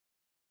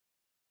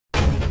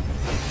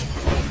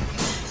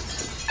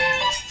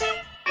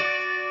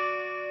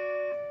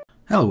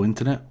Hello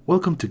Internet,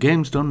 welcome to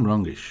Games Done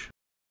Wrongish.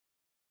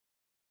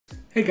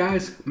 Hey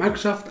guys,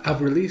 Microsoft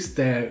have released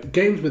their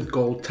Games with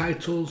Gold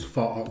titles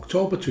for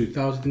October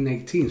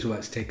 2018, so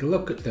let's take a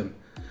look at them.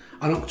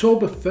 On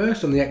October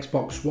 1st on the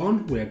Xbox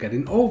One, we are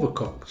getting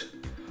Overcooked.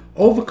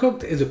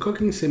 Overcooked is a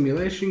cooking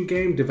simulation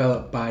game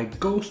developed by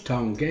Ghost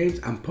Town Games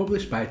and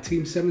published by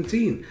Team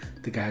 17,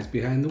 the guys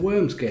behind the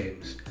Worms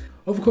games.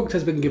 Overcooked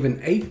has been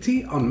given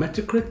 80 on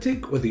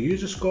Metacritic with a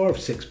user score of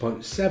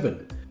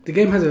 6.7. The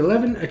game has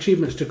 11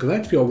 achievements to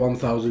collect for your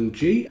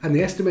 1000G and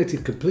the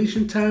estimated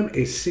completion time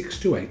is 6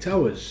 to 8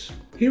 hours.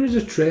 Here is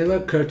a trailer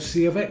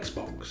courtesy of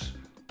Xbox.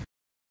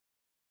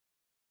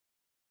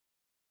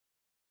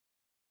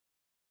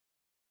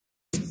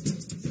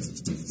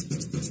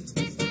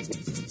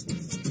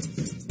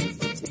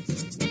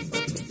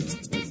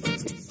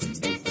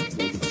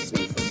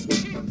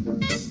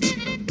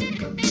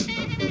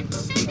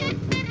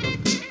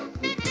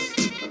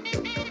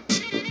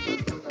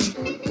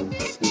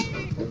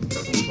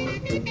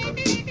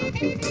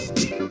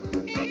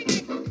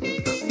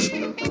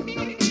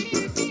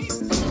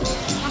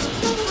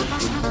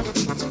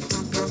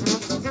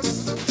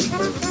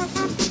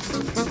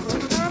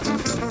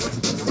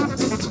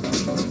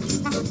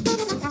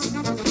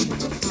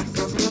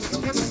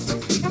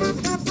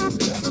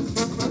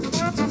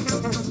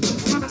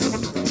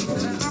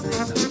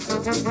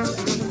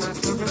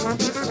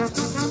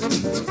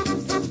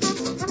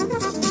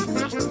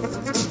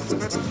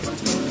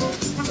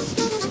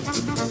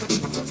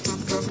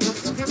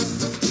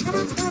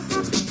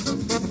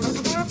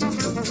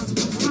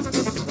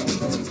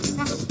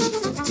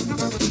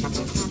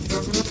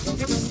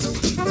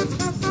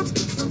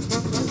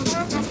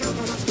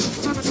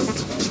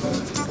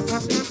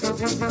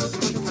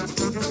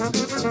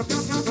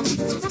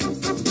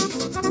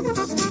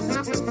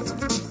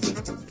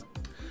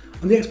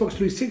 On the Xbox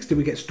 360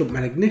 we get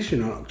Stuntman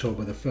Ignition on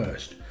October the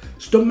 1st.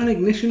 Stuntman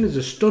Ignition is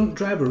a stunt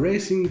driver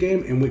racing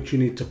game in which you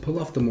need to pull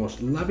off the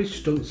most lavish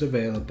stunts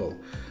available.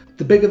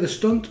 The bigger the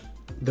stunt,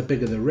 the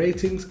bigger the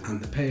ratings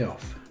and the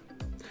payoff.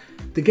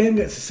 The game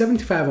gets a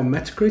 75 on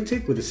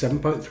Metacritic with a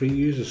 7.3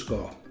 user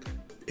score.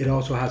 It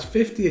also has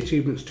 50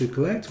 achievements to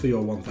collect for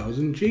your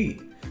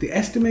 1000G. The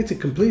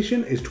estimated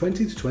completion is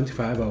 20 to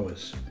 25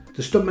 hours.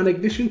 The Stuntman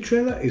Ignition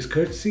trailer is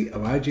courtesy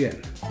of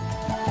IGN.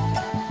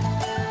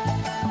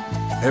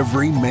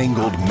 Every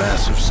mangled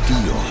mass of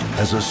steel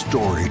has a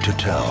story to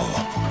tell.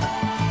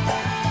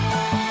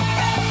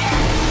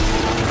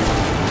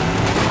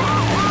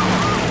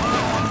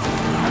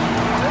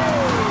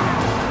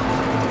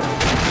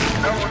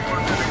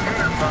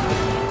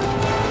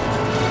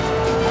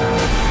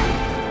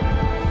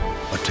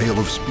 A tale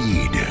of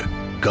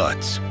speed,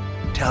 guts,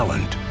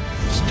 talent,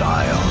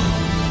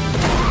 style.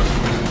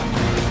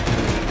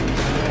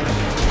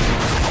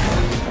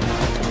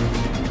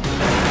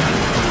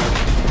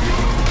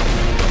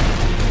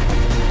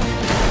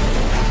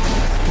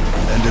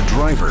 A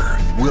driver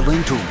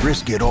willing to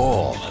risk it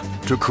all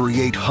to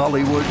create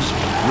Hollywood's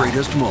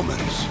greatest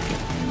moments.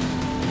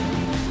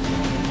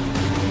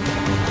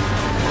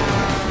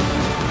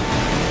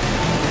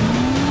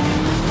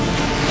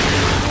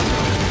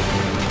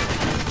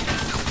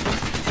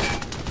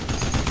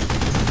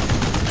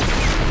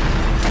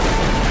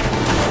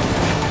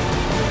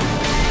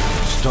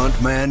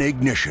 Stuntman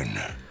Ignition.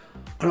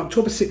 On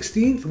October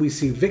 16th we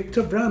see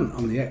Vran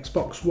on the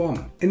Xbox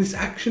One. In this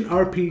action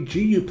RPG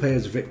you play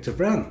as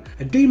Vran,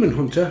 a demon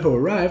hunter who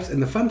arrives in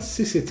the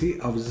fantasy city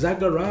of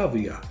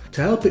Zagaravia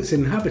to help its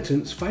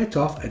inhabitants fight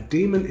off a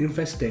demon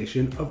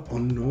infestation of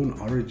unknown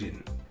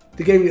origin.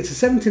 The game gets a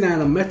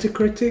 79 on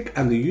Metacritic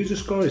and the user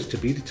score is to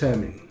be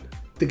determined.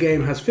 The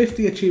game has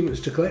 50 achievements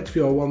to collect for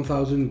your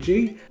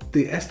 1000G,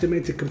 the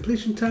estimated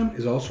completion time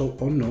is also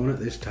unknown at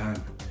this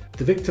time.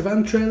 The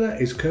Vran trailer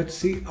is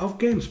courtesy of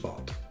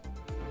GameSpot.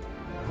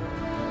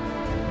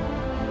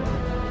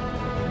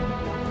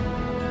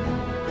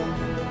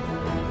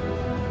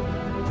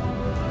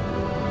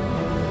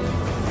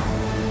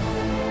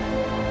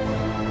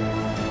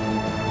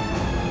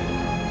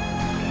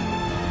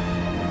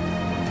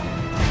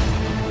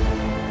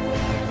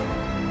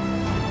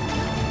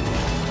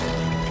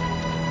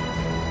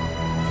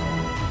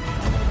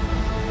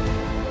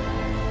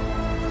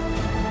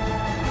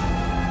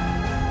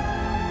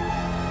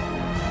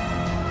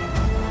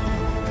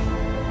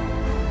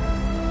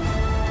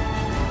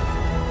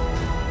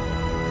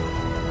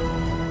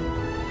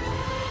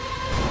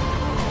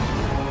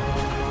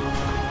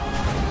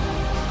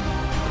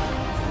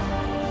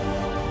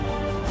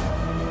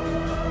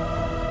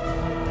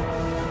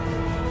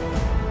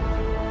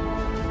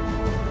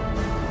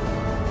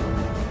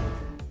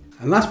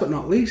 And last but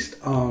not least,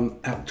 on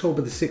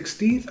October the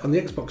 16th, on the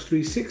Xbox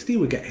 360,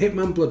 we get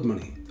Hitman Blood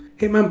Money.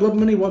 Hitman Blood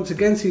Money once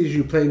again sees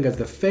you playing as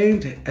the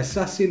famed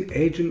assassin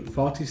Agent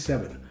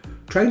 47,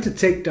 trying to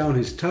take down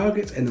his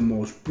targets in the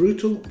most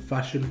brutal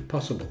fashion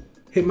possible.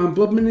 Hitman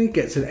Blood Money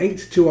gets an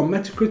 82 on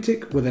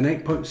Metacritic with an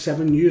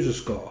 8.7 user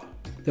score.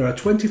 There are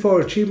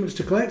 24 achievements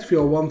to collect for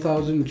your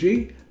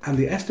 1000G, and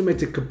the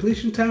estimated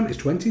completion time is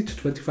 20 to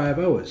 25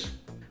 hours.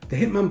 The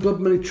Hitman Blood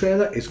Money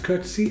trailer is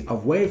courtesy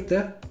of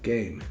WaveThe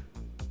game.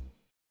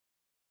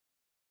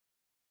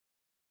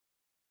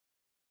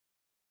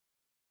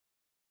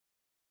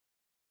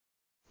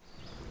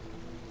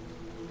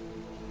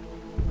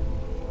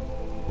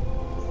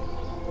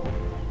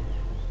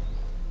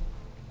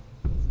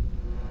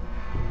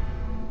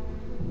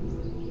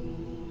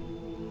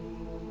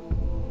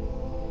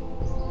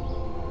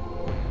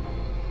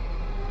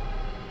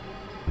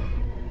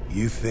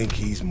 You think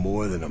he's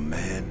more than a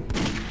man?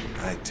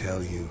 I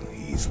tell you,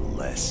 he's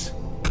less.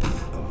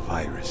 A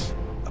virus,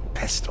 a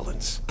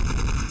pestilence,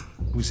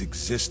 whose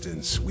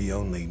existence we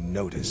only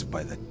notice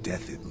by the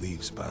death it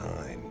leaves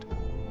behind.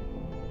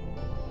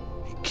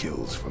 He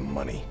kills for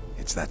money.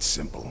 It's that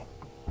simple.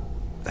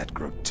 That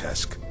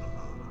grotesque.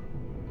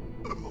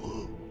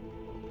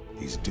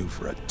 He's due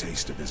for a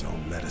taste of his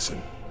own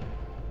medicine.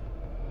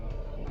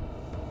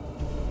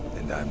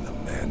 And I'm the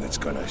man that's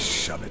gonna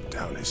shove it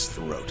down his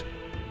throat.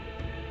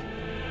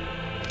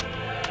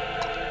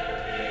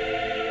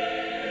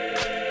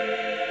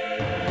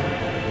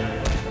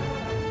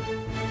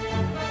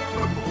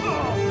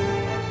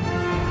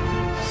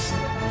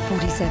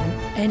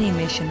 Any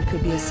mission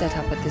could be a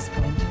setup at this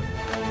point.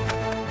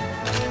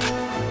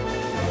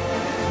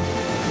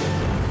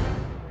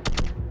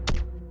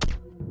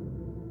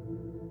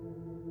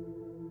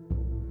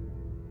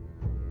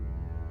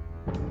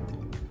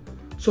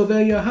 So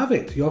there you have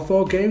it, your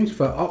 4 games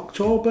for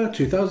October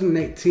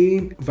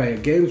 2018 via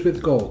Games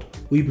with Gold.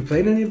 Will you be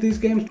playing any of these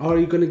games, or are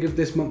you going to give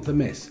this month a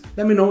miss?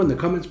 Let me know in the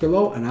comments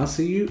below, and I'll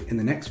see you in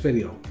the next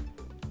video.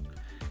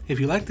 If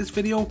you like this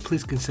video,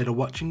 please consider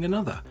watching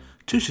another.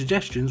 2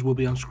 suggestions will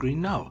be on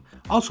screen now.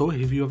 Also,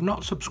 if you have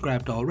not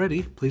subscribed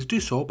already, please do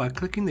so by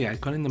clicking the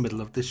icon in the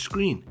middle of this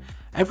screen.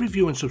 Every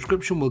view and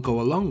subscription will go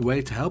a long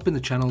way to helping the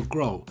channel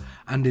grow,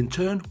 and in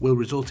turn will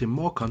result in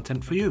more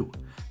content for you.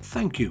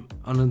 Thank you,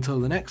 and until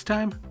the next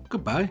time,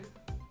 goodbye.